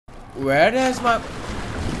Where there's my...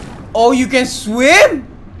 Oh, you can swim?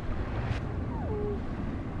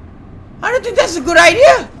 I don't think that's a good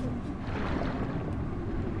idea.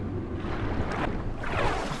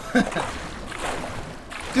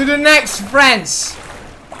 To the next, friends.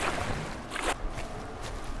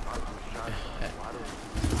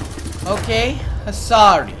 Okay,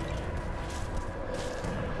 sorry.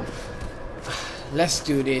 Let's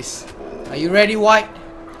do this. Are you ready, White?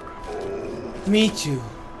 Me too.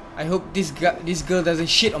 I hope this girl doesn't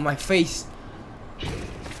shit on my face.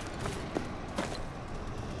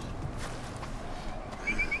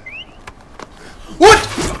 What?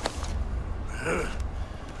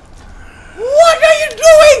 What are you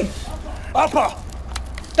doing? Papa!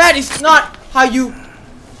 That is not how you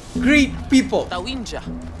greet people. Tawinja.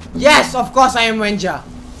 Yes, of course I am Wenja.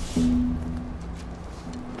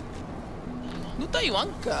 No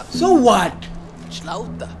Taiwan ka. So what?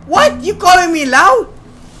 Schlauta. What? You calling me loud?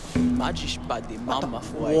 Magisch body mama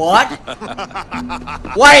foi. What?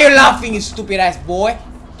 Why are you laughing, you stupid ass boy?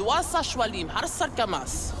 Tuasa shwalim harsar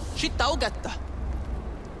kamas. Shitao gatta.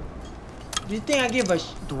 Do you think I give a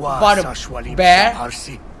Dua about a Sashwalim bear?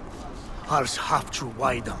 Harsi. Hars hafchu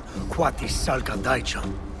waidam. Quati salka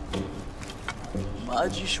daicham.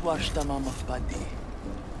 Magisch washta mama body.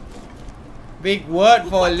 Big word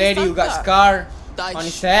for a lady who got scar on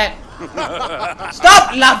his head.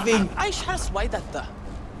 Stop laughing! Aish has waidata.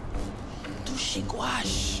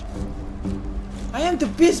 Tushigwash. I am the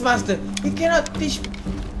Beastmaster. You cannot teach.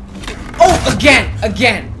 Oh,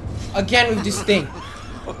 again with this thing.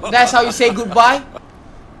 That's how you say goodbye?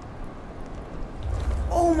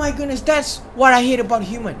 Oh my goodness, that's what I hate about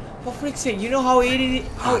human. For freak's sake, you know how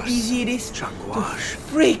easy it is to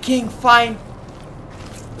freaking find.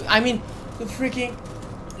 I mean, to freaking.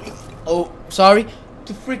 Oh, sorry.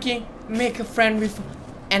 To freaking make a friend with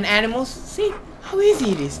an animal. See how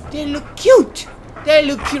easy it is. They look cute. They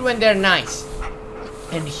look cute when they're nice.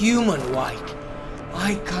 And human White.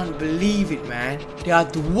 I can't believe it, man. They are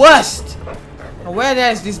the worst. Now, where the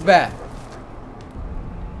hell is this bear?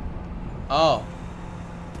 Oh.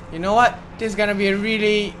 You know what? This is gonna be a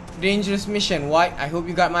really dangerous mission, White. I hope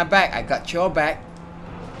you got my back. I got your back.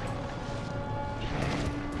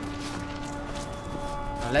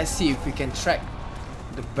 Now, let's see if we can track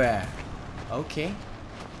the bear. Okay.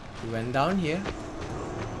 We went down here.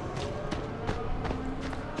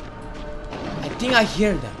 I think I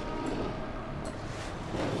hear them.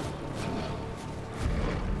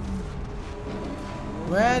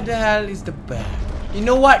 Where the hell is the bear? You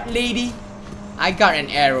know what, lady? I got an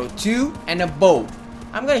arrow too and a bow.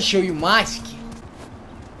 I'm gonna show you my skill.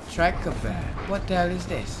 Track a bear. What the hell is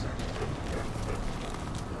this?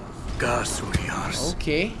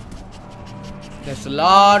 Okay. There's a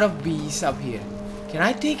lot of bees up here. Can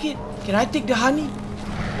I take it? Can I take the honey?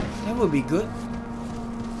 That would be good.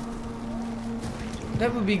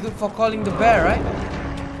 That would be good for calling the bear, right?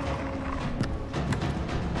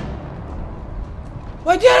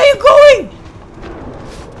 Where the hell are you going?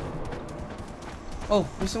 Oh,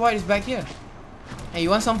 Mr. White is back here. Hey, you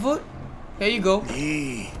want some food? Here you go.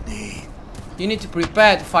 You need to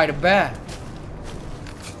prepare to fight a bear.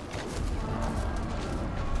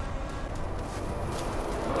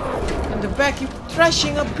 And the bear keeps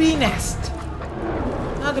trashing a bee nest.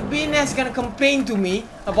 Now the bee nest is gonna complain to me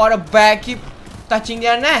about a bear keep touching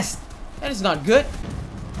their nest. That is not good.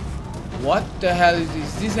 What the hell is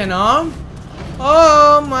this? Is this an arm?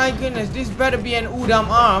 Oh my goodness, this better be an Udam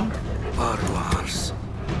arm.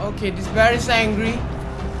 Okay, this bear is angry.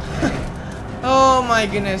 Oh my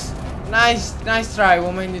goodness. Nice try,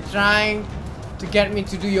 woman. You're trying to get me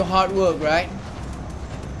to do your hard work, right?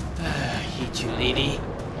 I hate you, lady.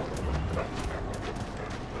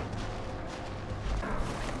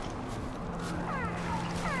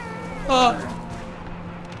 Oh.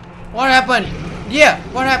 What happened? Yeah,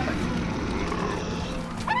 what happened?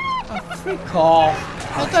 Oh, freak off.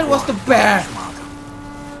 I thought it was the bear.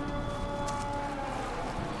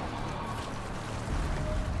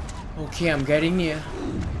 Okay, I'm getting near.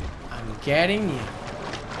 I'm getting near.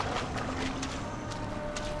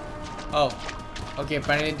 Oh. Okay,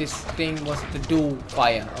 apparently this thing was the dual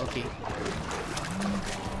fire. Okay.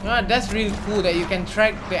 That's really cool that you can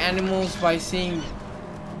track the animals by seeing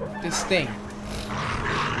this thing.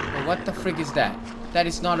 Oh, what the frick is that? That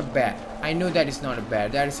is not a bear. I know that is not a bear.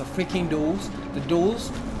 That is a freaking dolls. The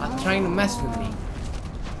dolls are trying to mess with me.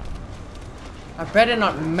 I better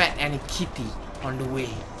not met any kitty on the way.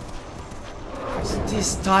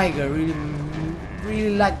 This tiger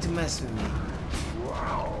really like to mess with me.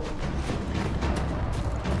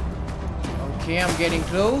 Okay, I'm getting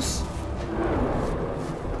close.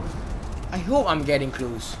 I hope I'm getting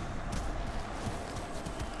close.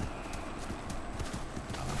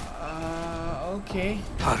 Okay.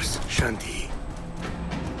 Hars Shanti.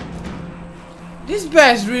 This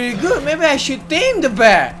bear is really good. Maybe I should tame the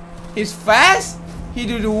bear. He's fast. He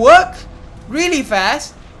do the work really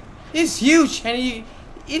fast. He's huge and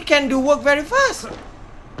it can do work very fast.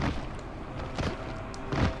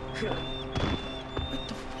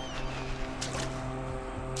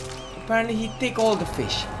 Apparently he take all the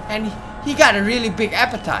fish and he got a really big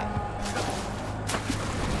appetite.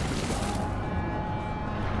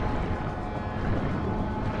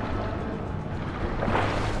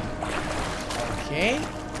 Okay.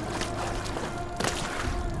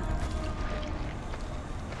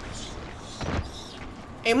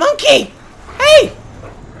 Hey monkey! Hey!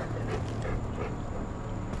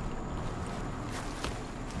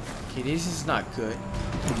 Okay, this is not good.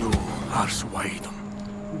 No, Hars Waidam.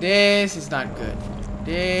 This is not good.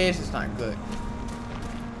 This is not good.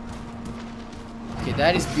 Okay,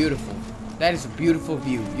 that is beautiful. That is a beautiful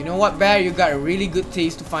view. You know what, bear? You got a really good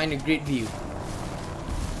taste to find a great view.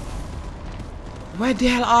 Where the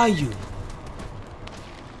hell are you?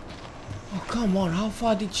 Oh, come on. How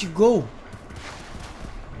far did you go?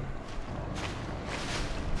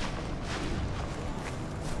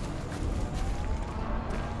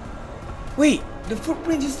 Wait, the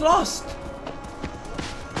footprint is lost.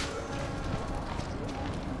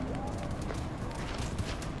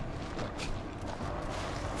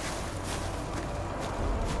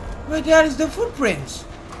 Where the hell is the footprints?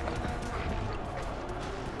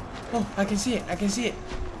 Oh, I can see it. I can see it.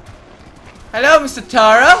 Hello, Mr.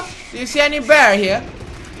 Taro. Do you see any bear here?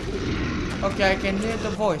 Okay, I can hear the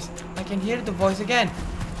voice. I can hear the voice again.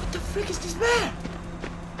 What the frick is this bear?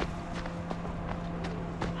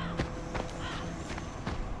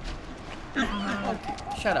 Okay,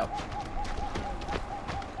 shut up.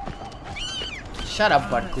 Shut up,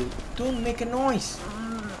 Barku. Don't make a noise.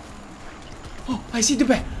 Oh, I see the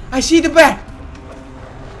bear. I see the bear.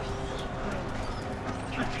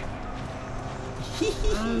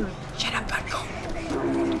 Shut up, Barku.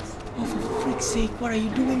 Oh, for freak's sake, what are you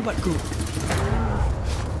doing, Barku?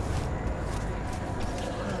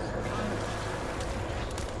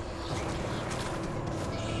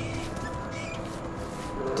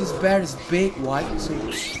 This bear is big, white, so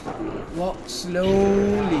walk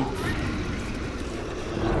slowly.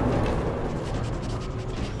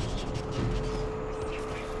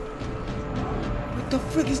 Where the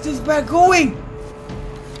frick is this bear going?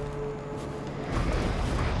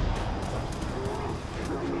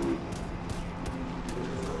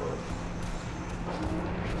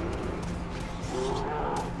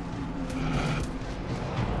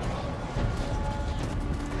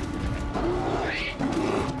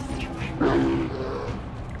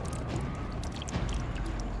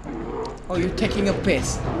 Oh, you're taking a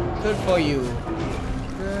piss. Good for you.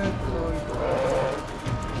 Good for you.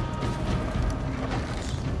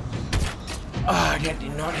 Ah, that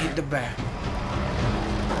did not hit the bear.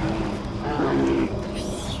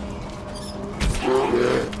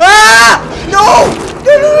 Ah! No!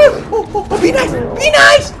 No, no, no! Oh, be nice! Be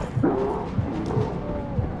nice!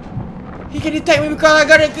 He can attack me because I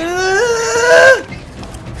got it.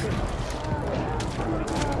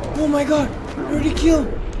 Oh my god! I already killed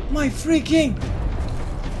my freaking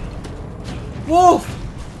wolf!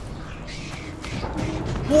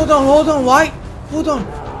 Hold on, White! Hold on!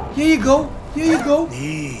 Here you go! Here you go!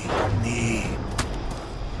 Nee.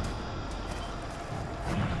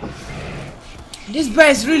 This bear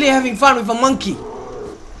is really having fun with a monkey!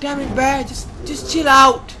 Damn it, bear! Just chill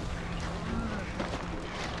out!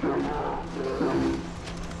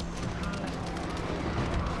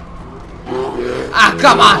 Ah,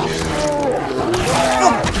 come on!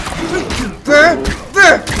 Oh, freaking bear!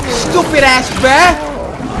 Bear! Stupid ass bear!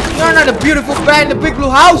 You're not a beautiful bear in the big blue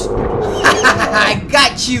house! I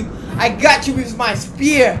got you! I got you with my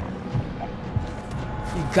spear!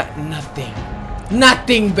 You got nothing!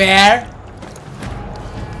 Nothing, bear!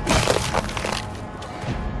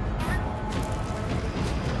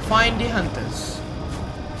 Find the hunters.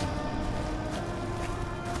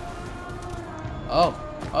 Oh,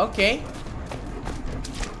 okay.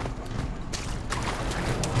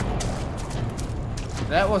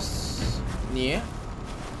 That was near.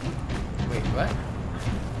 Wait, what?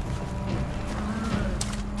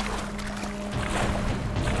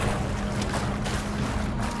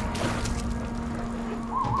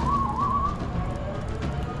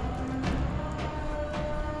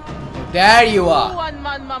 There you are.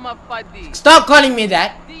 Stop calling me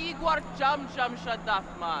that.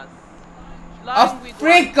 Oh,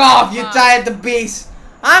 freak off, you tired the beast.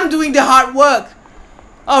 I'm doing the hard work.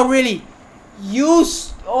 Oh, really?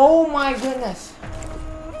 Oh my goodness.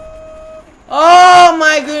 Oh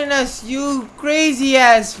my goodness, you crazy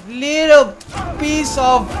ass little piece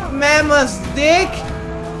of mammoth dick.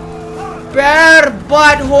 Bare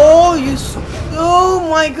butthole, oh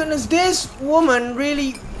my goodness, this woman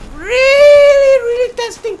really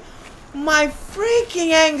testing my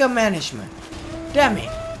freaking anger management. Damn it.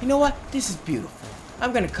 You know what? This is beautiful.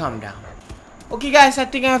 I'm gonna calm down. Okay guys, I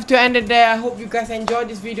think I have to end it there. I hope you guys enjoyed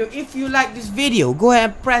this video. If you like this video, go ahead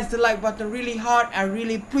and press the like button really hard. I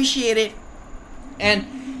really appreciate it.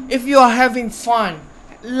 And if you are having fun,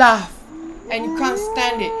 laugh, and you can't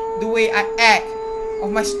stand it the way I act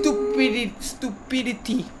of my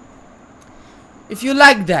stupidity. If you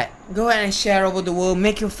like that, go ahead and share over the world.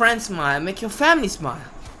 Make your friends smile, make your family smile.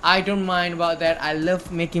 I don't mind about that. I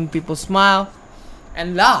love making people smile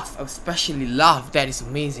and laugh, especially laugh. That is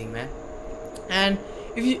amazing, man. And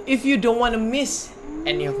if you don't want to miss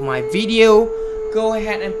any of my video, go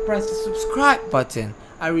ahead and press the subscribe button.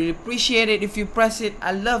 I really appreciate it if you press it.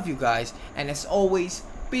 I love you guys, and as always,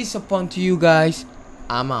 peace upon to you guys.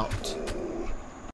 I'm out.